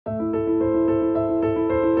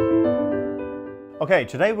Okay,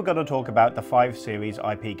 today we're going to talk about the 5 Series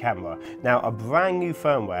IP camera. Now, a brand new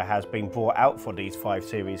firmware has been brought out for these 5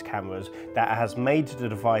 Series cameras that has made the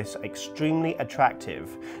device extremely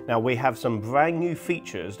attractive. Now, we have some brand new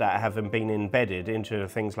features that have been embedded into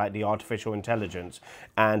things like the artificial intelligence,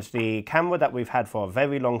 and the camera that we've had for a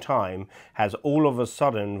very long time has all of a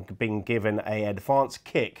sudden been given an advanced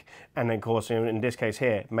kick, and of course in this case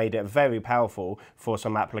here made it very powerful for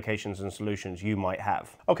some applications and solutions you might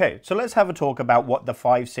have. Okay, so let's have a talk about what the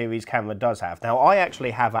 5 Series camera does have. Now, I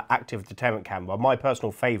actually have an active deterrent camera. My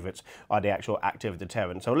personal favorites are the actual active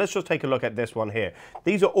deterrent. So let's just take a look at this one here.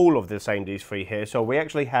 These are all of the same, these three here. So we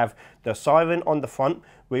actually have the siren on the front.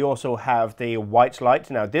 We also have the white light.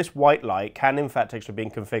 Now, this white light can in fact actually be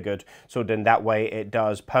configured so then that way it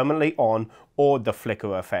does permanently on or the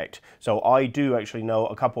flicker effect. So I do actually know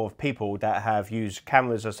a couple of people that have used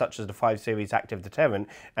cameras such as the 5 Series active deterrent,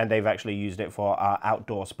 and they've actually used it for our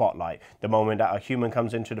outdoor spotlight. The moment that a human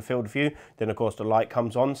comes into the field of view, then of course the light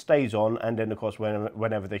comes on, stays on, and then of course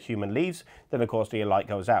whenever the human leaves, then of course the light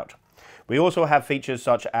goes out. We also have features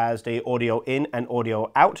such as the audio in and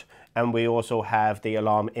audio out, and we also have the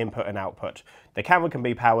alarm input and output. The camera can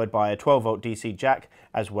be powered by a 12-volt DC jack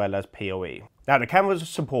as well as PoE. Now, the cameras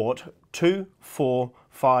support 2, 4,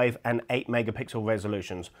 5 and 8 megapixel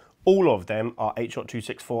resolutions. All of them are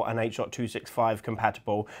H.264 and H.265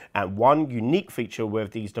 compatible, and one unique feature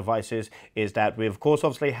with these devices is that we of course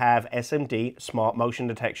obviously have SMD, smart motion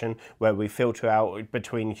detection, where we filter out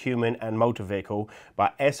between human and motor vehicle,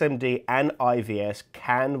 but SMD and IVS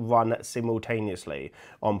can run simultaneously.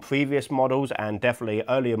 On previous models and definitely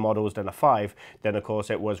earlier models than a 5, then of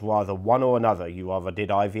course it was rather one or another. You either did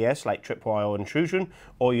IVS like tripwire or intrusion,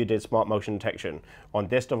 or you did smart motion detection. On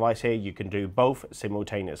this device here you can do both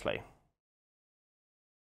simultaneously.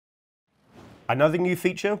 Another new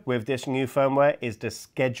feature with this new firmware is the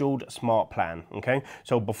scheduled smart plan. Okay,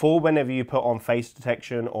 so before, whenever you put on face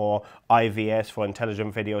detection or IVS for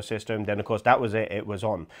intelligent video system, then of course that was it was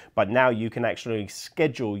on. But now you can actually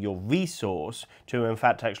schedule your resource to in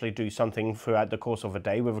fact actually do something throughout the course of a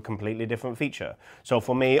day with a completely different feature. So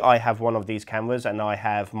for me, I have one of these cameras and I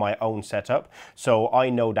have my own setup, so I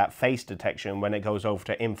know that face detection when it goes over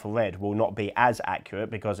to infrared will not be as accurate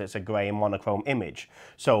because it's a grey and monochrome image.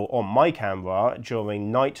 So on my camera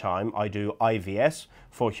during nighttime, I do IVS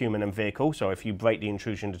for human and vehicle. So if you break the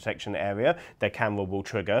intrusion detection area, the camera will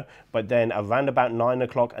trigger. But then around about 9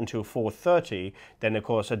 o'clock until 4:30, then of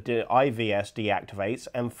course IVS deactivates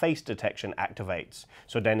and face detection activates.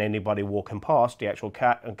 So then anybody walking past, the actual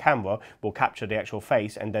camera will capture the actual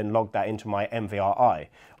face and then log that into my NVRI.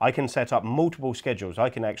 I can set up multiple schedules. I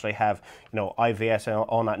can actually have, IVS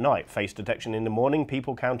on at night, face detection in the morning,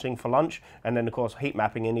 people counting for lunch, and then of course heat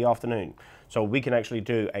mapping in the afternoon. So we can actually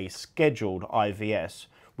do a scheduled IVS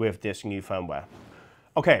with this new firmware.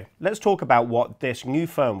 Okay, let's talk about what this new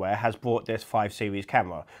firmware has brought this 5 Series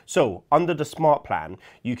camera. So under the smart plan,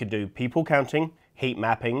 you can do people counting, heat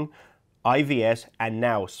mapping, IVS, and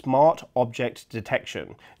now smart object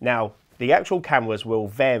detection. Now, the actual cameras will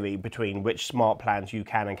vary between which smart plans you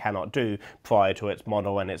can and cannot do prior to its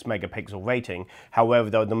model and its megapixel rating.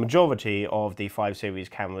 However, though, the majority of the 5 Series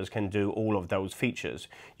cameras can do all of those features.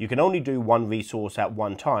 You can only do one resource at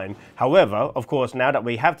one time. However, of course, now that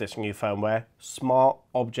we have this new firmware, smart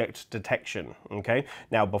object detection. Okay,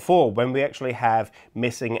 now before, when we actually have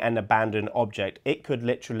missing and abandoned object, it could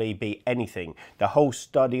literally be anything. The whole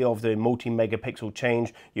study of the multi-megapixel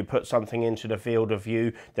change, you put something into the field of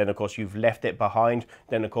view, then of course you've left it behind,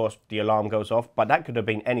 then of course the alarm goes off. But that could have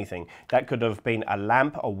been anything. That could have been a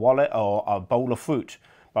lamp, a wallet, or a bowl of fruit.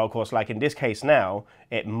 But of course, like in this case now,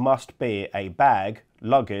 it must be a bag,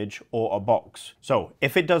 luggage, or a box. So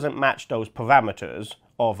if it doesn't match those parameters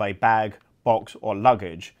of a bag, box or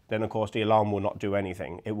luggage, then of course the alarm will not do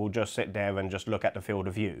anything. It will just sit there and just look at the field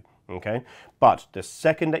of view. Okay, but the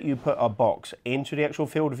second that you put a box into the actual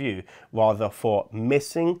field of view, rather for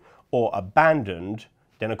missing or abandoned,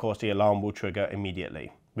 then of course the alarm will trigger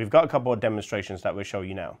immediately. We've got a couple of demonstrations that we'll show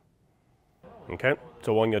you now. Okay,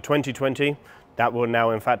 so on your 2020, that will now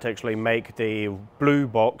in fact actually make the blue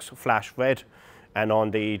box flash red, and on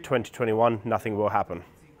the 2021 nothing will happen.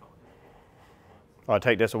 I'll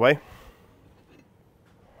take this away.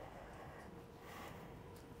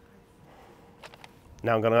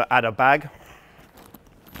 Now I'm going to add a bag.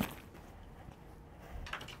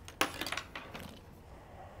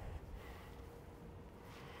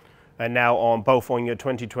 And now on both on your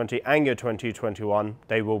 2020 and your 2021,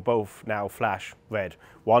 they will both now flash red.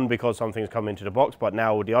 One because something's come into the box, but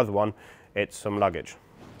now with the other one, it's some luggage.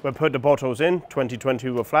 We'll put the bottles in, 2020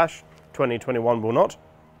 will flash, 2021 will not.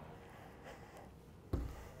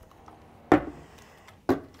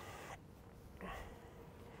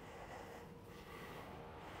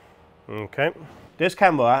 Okay. This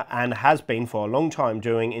camera and has been for a long time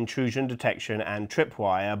doing intrusion detection and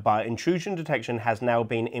tripwire, but intrusion detection has now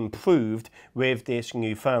been improved with this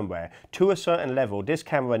new firmware. To a certain level, this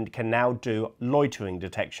camera can now do loitering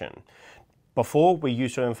detection. Before, we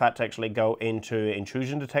used to in fact actually go into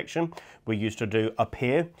intrusion detection. We used to do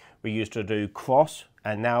appear, we used to do cross,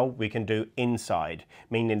 and now we can do inside,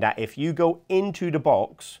 meaning that if you go into the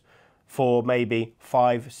box for maybe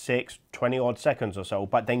 5, 6, 20 odd seconds or so,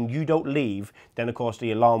 but then you don't leave, then of course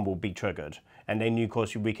the alarm will be triggered. And then of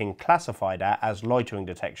course we can classify that as loitering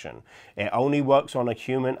detection. It only works on a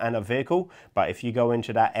human and a vehicle, but if you go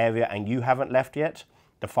into that area and you haven't left yet,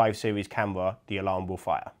 the 5 series camera, the alarm will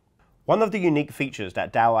fire. One of the unique features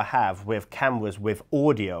that Dahua have with cameras with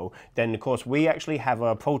audio, then of course we actually have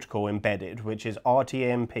a protocol embedded, which is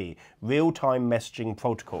RTMP, real-time messaging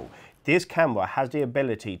protocol. This camera has the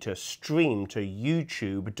ability to stream to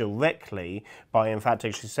YouTube directly by in fact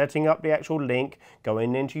actually setting up the actual link,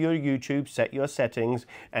 going into your YouTube, set your settings,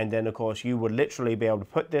 and then of course you would literally be able to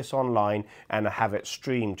put this online and have it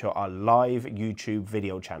stream to a live YouTube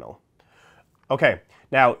video channel. Okay,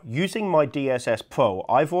 now using my DSS Pro,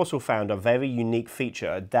 I've also found a very unique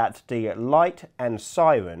feature that the light and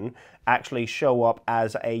siren actually show up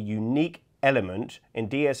as a unique element in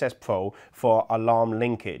DSS Pro for alarm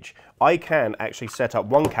linkage. I can actually set up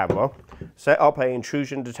one camera, set up an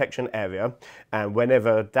intrusion detection area, and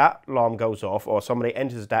whenever that alarm goes off or somebody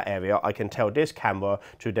enters that area, I can tell this camera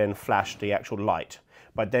to then flash the actual light.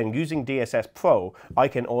 But then using DSS Pro, I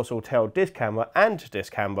can also tell this camera and this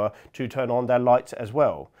camera to turn on their lights as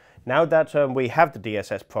well. Now that we have the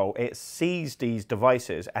DSS Pro, it sees these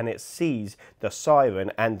devices and it sees the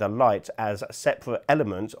siren and the lights as separate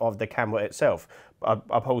elements of the camera itself,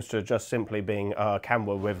 opposed to just simply being a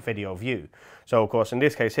camera with video view. So of course in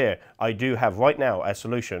this case here, I do have right now a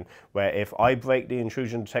solution where if I break the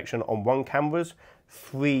intrusion detection on one camera,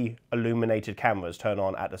 3 illuminated cameras turn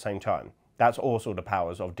on at the same time. That's also the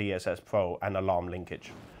powers of DSS Pro and alarm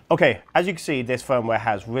linkage. Okay, as you can see, this firmware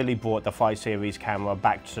has really brought the 5 series camera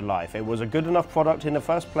back to life. It was a good enough product in the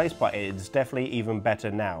first place, but it's definitely even better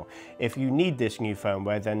now. If you need this new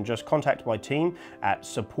firmware, then just contact my team at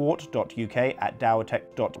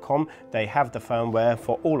support.uk@dahuatech.com. They have the firmware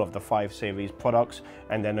for all of the 5 series products.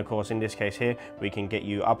 And then of course, in this case here, we can get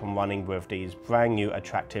you up and running with these brand new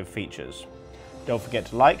attractive features. Don't forget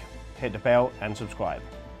to like, hit the bell and subscribe.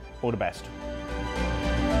 All the best.